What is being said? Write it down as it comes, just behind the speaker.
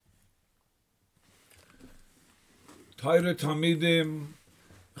Taira Tamidim,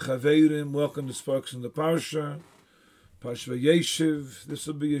 Chaverim, welcome to Sparks in the Parsha. Parsha Yeshiv. This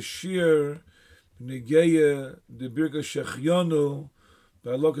will be a shir, Negeya, the Birka Shechionu,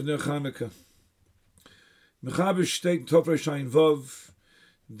 by Lokas Ner Chanukah. Mechaber steht in Tofra Shain Vov,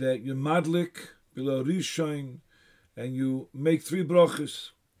 that you madlik, below Rishain, and you make three brachas.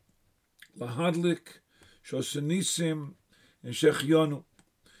 Lahadlik, Shosanisim, and Shechionu.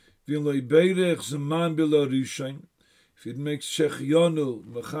 V'im lo yibeirech zeman below Rishain. If it makes Shechionu,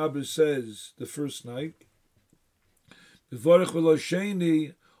 Mechaber says, the first night, B'vorech v'lo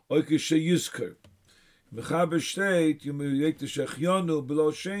sheni, oike sheyizker. Mechaber state, you make the Shechionu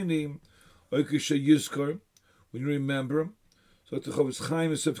below sheni, oike sheyizker, when you remember. So the Chavetz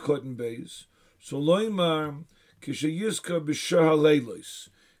Chaim is Kotten Beis. So loimar, k'sheyizker b'shar haleilos.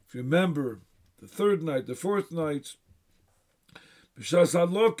 If you remember the third night, the fourth night, b'shas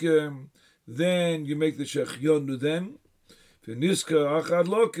halokim, then you make the Shechionu then. V'niska achad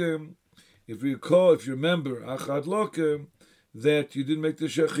lokim, if you recall, if you remember, achad lokim, that you didn't make the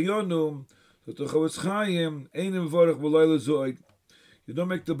Shechionu, so the Chavetz Chaim, einim v'orech b'layla zoid. You don't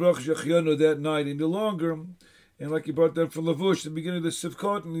make the brach Shechionu that night any longer, and like you brought that from Lavush, the beginning of the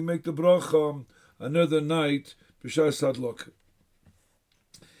Sivkot, and you make the bracha another night, b'shas hadlokim.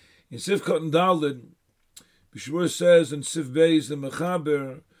 In Sivkot and Daled, Bishur says in Siv Beis, the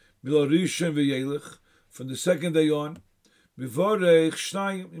Mechaber, Milo Rishon v'yelech, from the second day on, B'vorech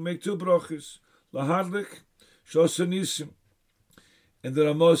Shnayim, you make two brachas, Lahadlik, Shosanisim. And the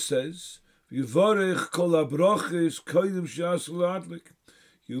Ramos says, B'vorech kol ha-brachas, koydim she'as lahadlik.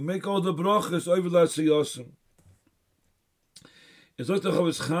 You make all the brachas over l'asiyosim. In Zot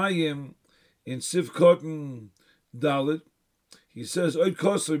Chavetz Chaim, in Sivkot and Daled, he says, Oid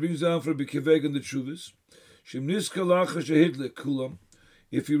Kosler brings down for B'kiveg and the Chuvas, Shem niska lacha shehidlik kulam.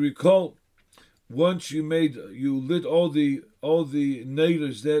 If you recall, once you lit all the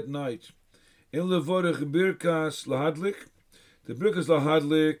naders that night. In levorech birkas lahadlik, the birkas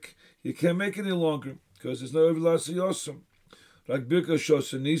lahadlik, you can't make any longer because there's no everlasting yosem. Like birkas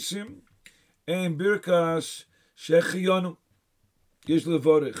shosanisim and birkas shechiyonu. Yesh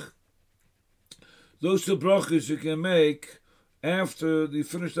levorech. Those two brachas you can make after you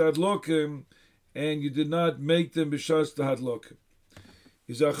finish the hadlokim, and you did not make them b'shas the hadlokim.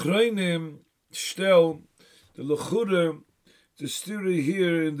 Is achreinim stel the lechura the story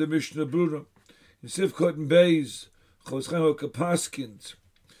here in the Mishnah Brura in Sivkot and Beis Chavetz Chaim Kapaskins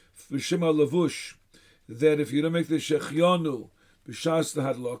v'Shema Lavush that if you don't make the Shechionu b'shas the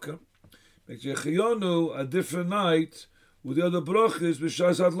hadlokim, make Shechionu a different night with the other brachas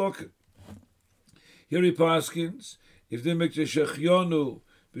b'shas hadlokim. Here he paskins, if you didn't make the Shechionu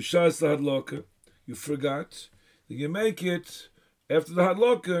b'shas the hadlokim, you forgot, then you make it after the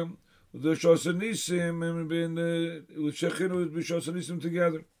hadlokim with the Shosanisim and with Shechionu with Shosanisim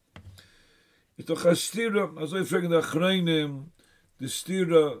together. It's a chastira, as I figure the Achreinim, the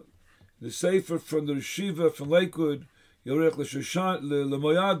stira, the sefer from the Yeshiva from Lakewood, Yorech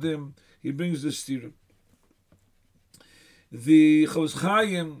L'Moyadim, he brings the stira. The Chavetz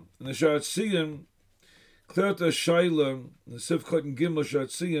Chaim and the Sharat Tziyun, Klerta Shaila, the Sivkot and Gimel Sharat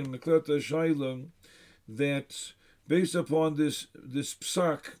Tziyun, the Klerta Shaila, that based upon this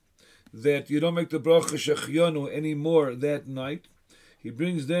psak, that you don't make the bracha Shechionu anymore that night, he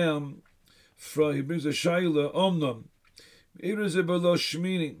brings a shaila omnam.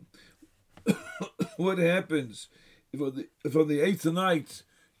 What happens if on the eighth night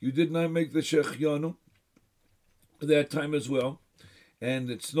you did not make the Shechionu that time as well, and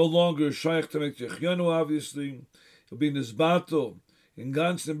it's no longer shaykh to make Shechionu, obviously, it'll be nisbato in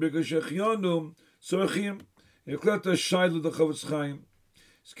ganzen birka Shechionu, sorchim, Yeklat Shaila the Chavetz Chaim.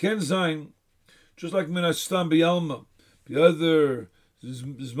 It can sein, just like Minastam B'Yalma, the other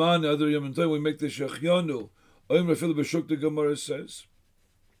Zman, the other Yom Tov, we make the Shechionu. Oim Rafil B'Shuk the Gemara says,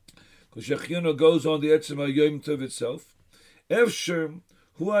 because Shechionu goes on the Etzem Yom Tov itself. Efsher,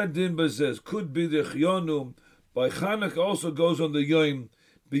 Hu Adin Bazez, could be the Shechionu, by Chanukah also goes on the Yom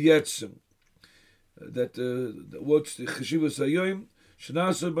B'Yetzem. That what's the Cheshivas HaYom,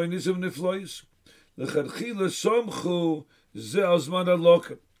 Shnasa by Nisim Niflois. L'chadchila somchu ze azman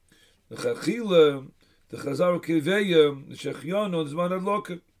halokim. L'chadchila the Chazar Kiveya the Shechionu azman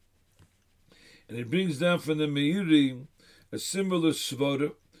halokim, and it brings down from the Meiri a similar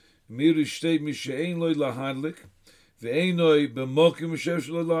svara. Meiri state mishe'ein loy lahadlik ve'ein loy b'mokim she'ef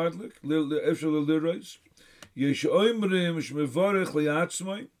shel lahadlik le'ef shel lirois yesh oimrim shmevarech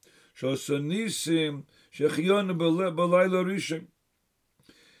li'atzmai shosanisim Shechionu b'layla rishon.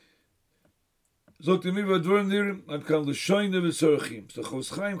 Zogt mir vad dvorn dir an kan le shoyne ve sorchim. So Chavetz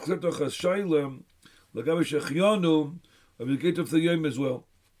Chaim klet doch as shaila Lagabe Shechionu, of the gate of the Yom as well.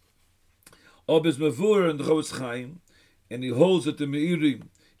 Ob is Mavur and the Chofetz Chaim, and he holds that the Meiri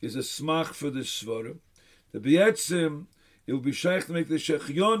is a smach for the Svara. The B'yetzim, it will be shaykh to make the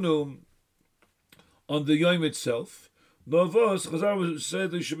Shechionu on the Yom itself. Novos, Chazal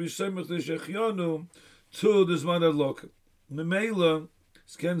said they should be semach the Shechionu to the Zman Adloka. Memela,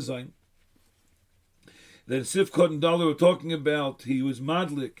 Sken Zayin. Then Sifkot and Dalar were talking about he was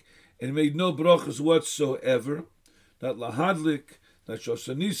madlik and made no brachas whatsoever. Not lahadlik, not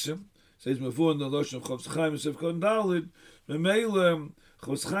shosanisim. Says before in the Lashon of Chofetz Chaim and Sifkot and Dalar. Memela,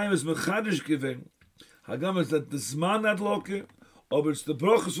 Chofetz Chaim is mechadish given. Hagam is that the Zman Adloka, or it's the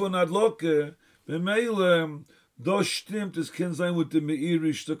brachas von Adloka. Memela, das stimmt, es kann sein with the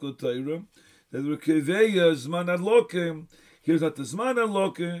Meiri Shtukot Torah. That the Keveya Zman Adloka. Here's not the Zman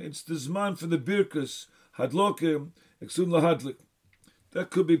Adloka, it's the Zman for the Birkus. Hadlokim, Exum Lahadlik. That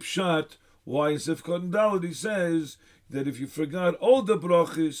could be pshat, why in Sifkot and Dalet he says that if you forgot all the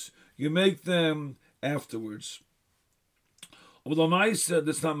brachis, you make them afterwards. Although Mai said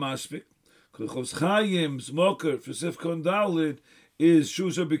that's not maspik, because Chofetz Chaim's mocker for Sifkot and Dalet is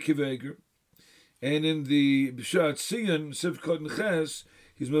Shusha B'Kiveger. And in the B'Shat Siyan, Sifkot and Ches,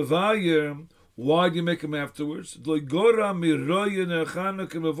 he's Mavayer, why do you make them afterwards? Lo Gora Miroyen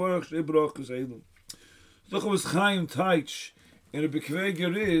Echanuk Mevorach Shei Brachos Eilu. The Chofetz Chaim Taich in a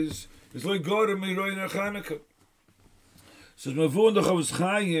B'Kveger is like God and Miroy in Chanukah. So Mavur the Chofetz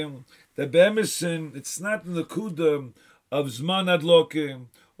Chaim that B'Emerson it's not in the Kuda of Zman Adlokim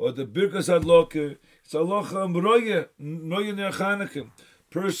or the Birkas Adlokim. It's Alocha Miroy in Chanukah.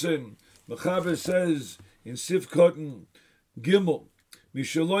 Person Mechaber says in Sifkot Gimel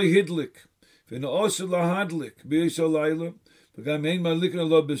Mishaloi Hidlik V'na Osa Lahadlik B'Yisrael Laila V'gam Ein Malik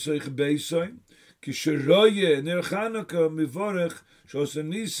Allah B'Seich B'Yisrael Kisharoye ner Chanukah mivorech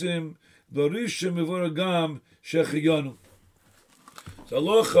shosanisim dorisha mivorech gam shechionu. So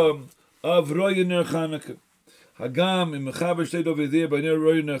alocha of roye ner Chanukah. Hagam in Mechaber state over there by ner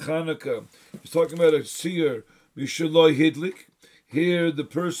roye ner Chanukah. He's talking about a seer mishaloi hidlik. Here the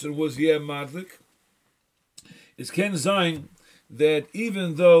person was madlik. It's ken zayin that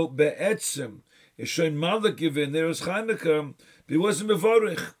even though be'etzim is shown madlik given there was Chanukah, but he wasn't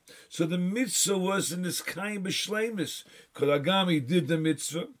mivorech. So the mitzvah was in this kind of shleimus. Kolagami did the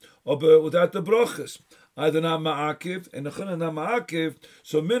mitzvah, but without the brachas. Either not ma'akiv, and the not ma'akiv.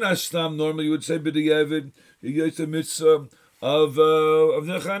 So min hastam normally you would say b'di'evid, you use the mitzvah of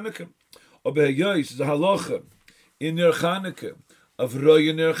Ner Chanukah. Or b'hayos is a halacha in Ner Chanukah of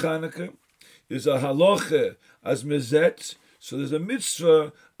roya Ner Chanukah. Is a halacha as mezet. So there's a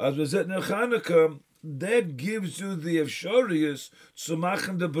mitzvah as mezet Ner Chanukah. That gives you the efsharius to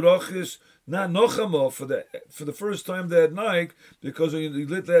machen the brachis not nochamo for the first time that night, because when you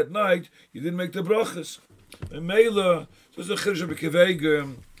lit that night you didn't make the brachis. And Mela, so there's a chiddush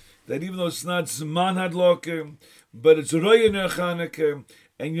b'Keveger that even though it's not zman hadlokim, but it's roya ner Chanukah,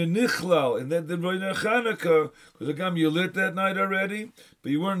 and you're nichlal, and then the roya ner Chanukah, because again you lit that night already,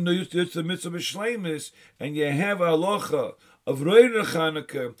 but you weren't used to the mitzvah b'shleimus, and you have a halacha of roya ner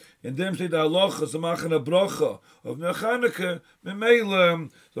Chanukah, and them say the halacha is machen a bracha of ner Chanukah, memela,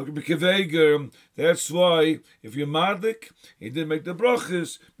 so b'Keveger. That's why if you're madlik, he didn't make the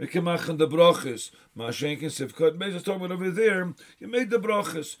brachas, make him machen the brachas. Mashenkin Sifkot Beis is talking about over there. You made the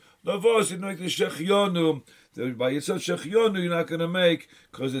brachas. Navos, you make the shechionu. By yourself shechionu, you're not going to make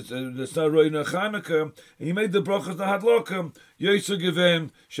because it's not roya ner Chanukah. And you made the brachas the hadlokim. Yosef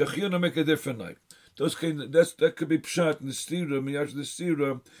given shechionu make a different night. That could be pshat in the stira, miyash the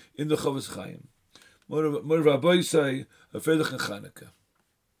stira in the Chofetz Chaim. More Rabbi say a Fedach and Chanukah.